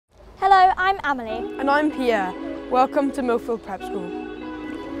I'm Amelie. And I'm Pierre. Welcome to Millfield Prep School.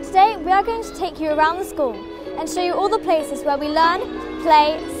 Today we are going to take you around the school and show you all the places where we learn,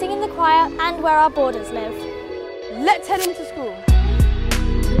 play, sing in the choir and where our boarders live. Let's head into school.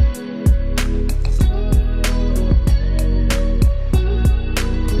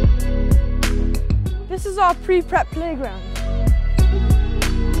 This is our pre-prep playground.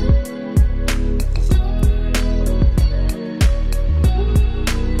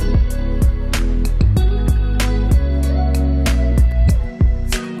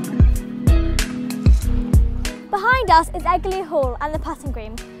 Behind us is Eggley Hall and the putting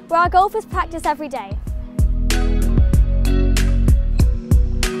green, where our golfers practice every day.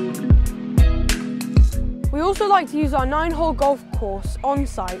 We also like to use our 9-hole golf course on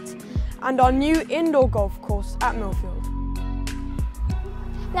site and our new indoor golf course at Millfield.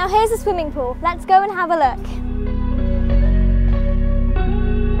 Now here's the swimming pool. Let's go and have a look.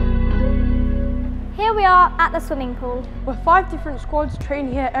 Here we are at the swimming pool. Where 5 different squads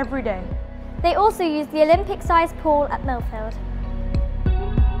train here every day. They also use the Olympic-sized pool at Millfield.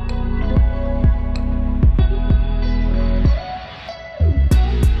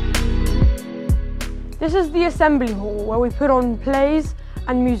 This is the assembly hall where we put on plays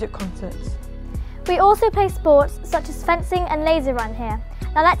and music concerts. We also play sports such as fencing and laser run here.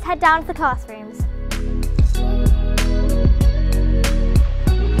 Now let's head down to the classrooms.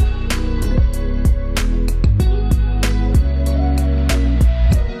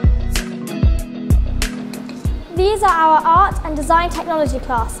 These are our art and design technology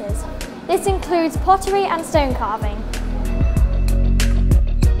classes. This includes pottery and stone carving.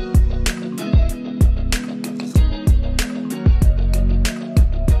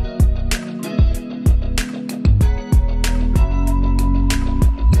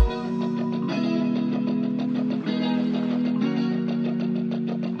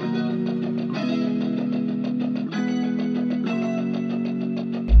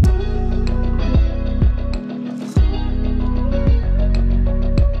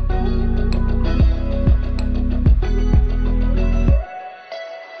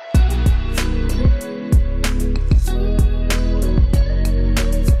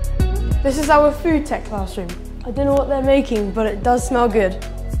 This is our food tech classroom. I don't know what they're making, but it does smell good.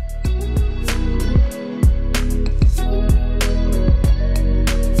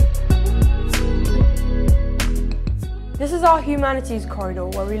 This is our humanities corridor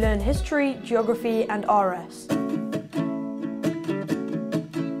where we learn history, geography and RS.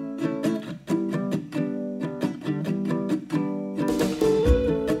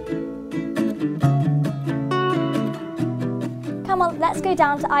 Come on, let's go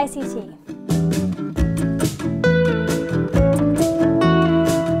down to ICT.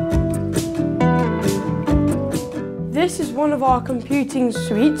 This is one of our computing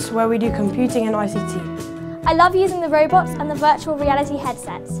suites where we do computing and ICT. I love using the robots and the virtual reality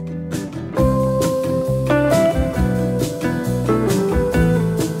headsets.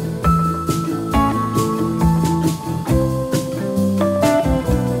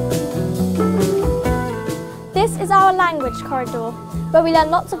 This is our language corridor, where we learn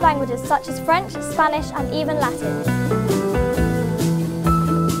lots of languages such as French, Spanish and even Latin.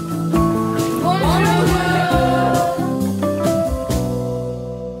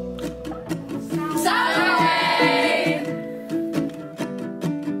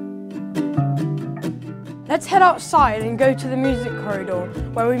 Let's head outside and go to the music corridor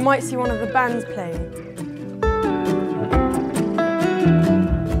where we might see one of the bands playing.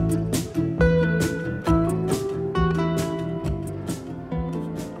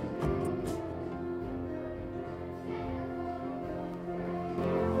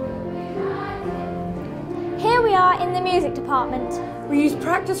 Here we are in the music department. We use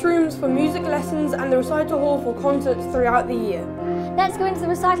practice rooms for music lessons and the recital hall for concerts throughout the year. Let's go into the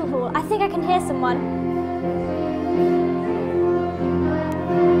recital hall. I think I can hear someone.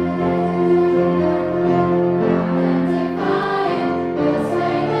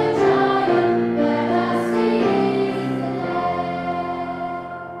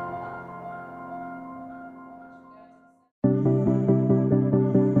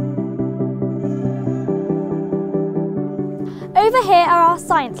 Over here are our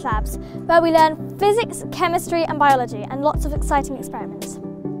science labs, where we learn physics, chemistry and biology and lots of exciting experiments.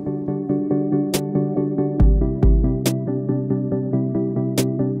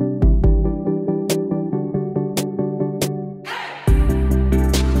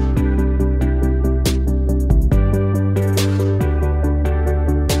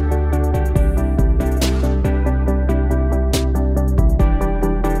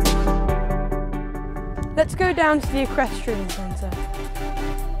 Let's go down to the equestrian centre.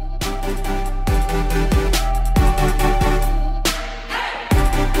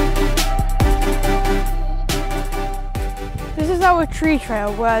 This is our tree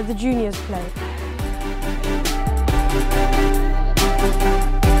trail where the juniors play.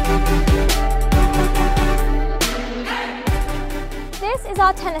 This is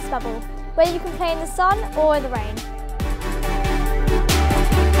our tennis bubble, where you can play in the sun or in the rain.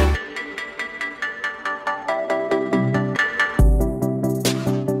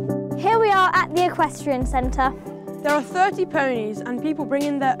 Here we are at the equestrian centre. There are 30 ponies and people bring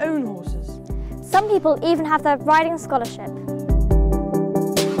in their own horses. Some people even have their riding scholarship.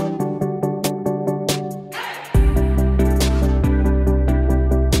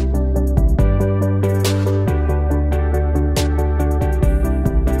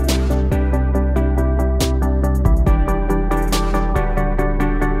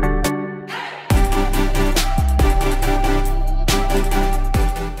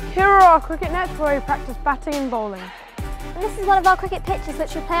 Here are our cricket nets where we practice batting and bowling. And this is one of our cricket pitches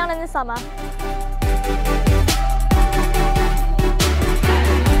which we play on in the summer.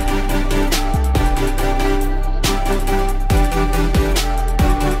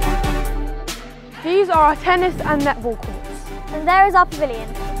 These are our tennis and netball courts. And there is our pavilion.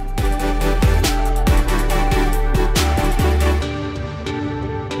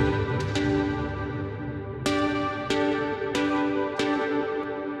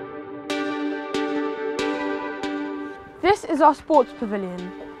 This is our sports pavilion,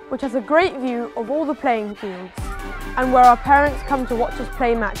 which has a great view of all the playing fields and where our parents come to watch us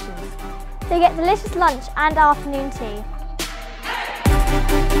play matches. They get delicious lunch and afternoon tea.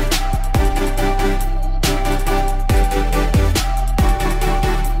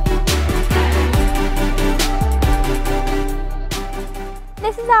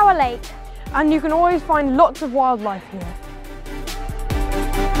 This is our lake. And you can always find lots of wildlife here.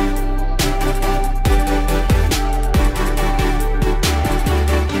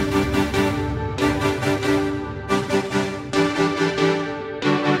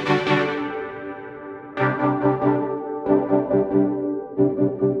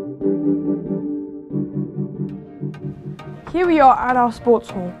 Here we are at our sports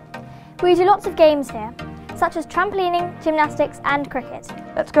hall. We do lots of games here, such as trampolining, gymnastics and cricket.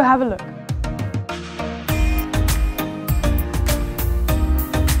 Let's go have a look.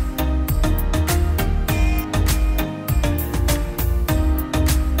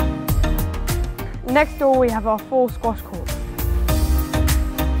 Next door we have our 4 squash courts.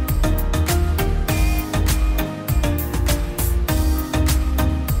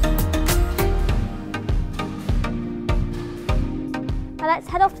 Now let's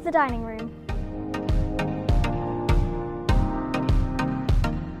head off to the dining room.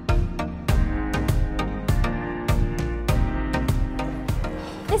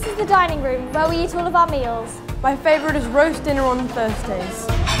 This is the dining room where we eat all of our meals. My favourite is roast dinner on Thursdays.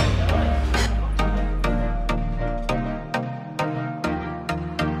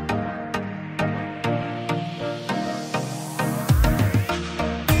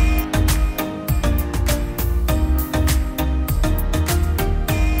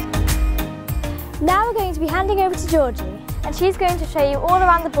 Now we're going to be handing over to Georgie, and she's going to show you all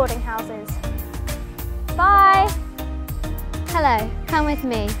around the boarding houses. Bye! Hello, come with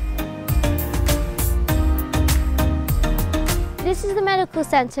me. This is the medical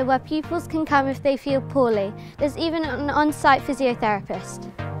centre where pupils can come if they feel poorly. There's even an on-site physiotherapist.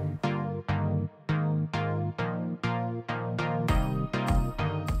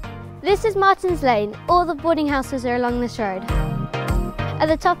 This is Martin's Lane. All the boarding houses are along this road. At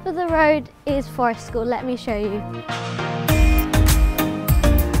the top of the road is Forest School. Let me show you.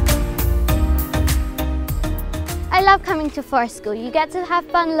 I love coming to Forest School. You get to have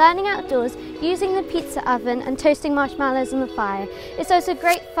fun learning outdoors, using the pizza oven and toasting marshmallows on the fire. It's also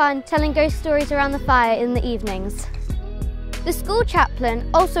great fun telling ghost stories around the fire in the evenings. The school chaplain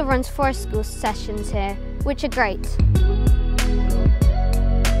also runs Forest School sessions here, which are great.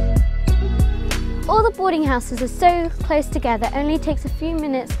 All the boarding houses are so close together, it only takes a few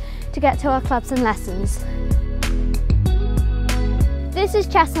minutes to get to our clubs and lessons. This is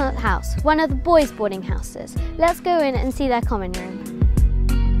Chestnut House, one of the boys' boarding houses. Let's go in and see their common room.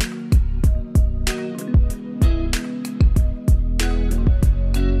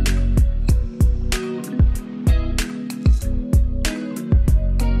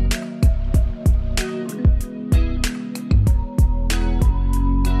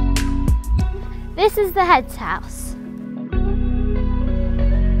 This is the head's house.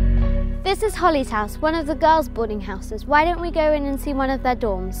 This is Holly's house, one of the girls' boarding houses. Why don't we go in and see one of their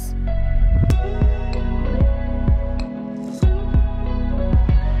dorms?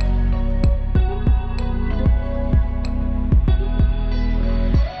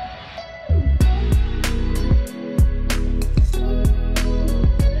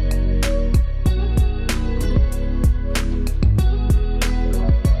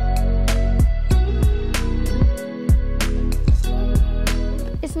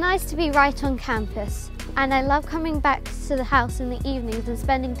 nice to be right on campus, and I love coming back to the house in the evenings and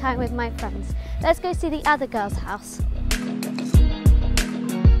spending time with my friends. Let's go see the other girls' house.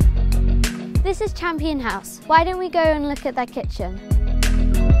 This is Champion House. Why don't we go and look at their kitchen?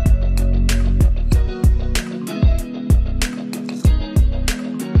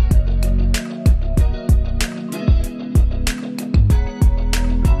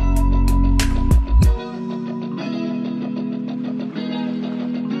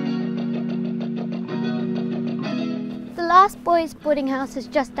 The last boys' boarding house is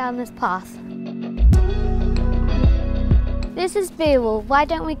just down this path. This is Beerwall. Why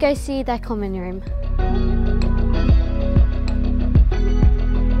don't we go see their common room?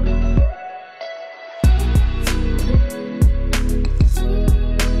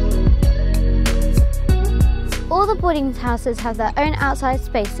 All the boarding houses have their own outside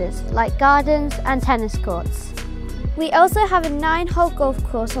spaces, like gardens and tennis courts. We also have a 9-hole golf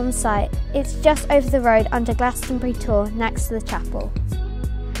course on site. It's just over the road under Glastonbury Tor next to the chapel.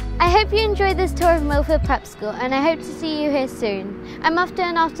 I hope you enjoyed this tour of Millfield Prep School, and I hope to see you here soon. I'm off to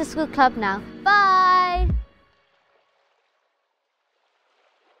an after-school club now. Bye!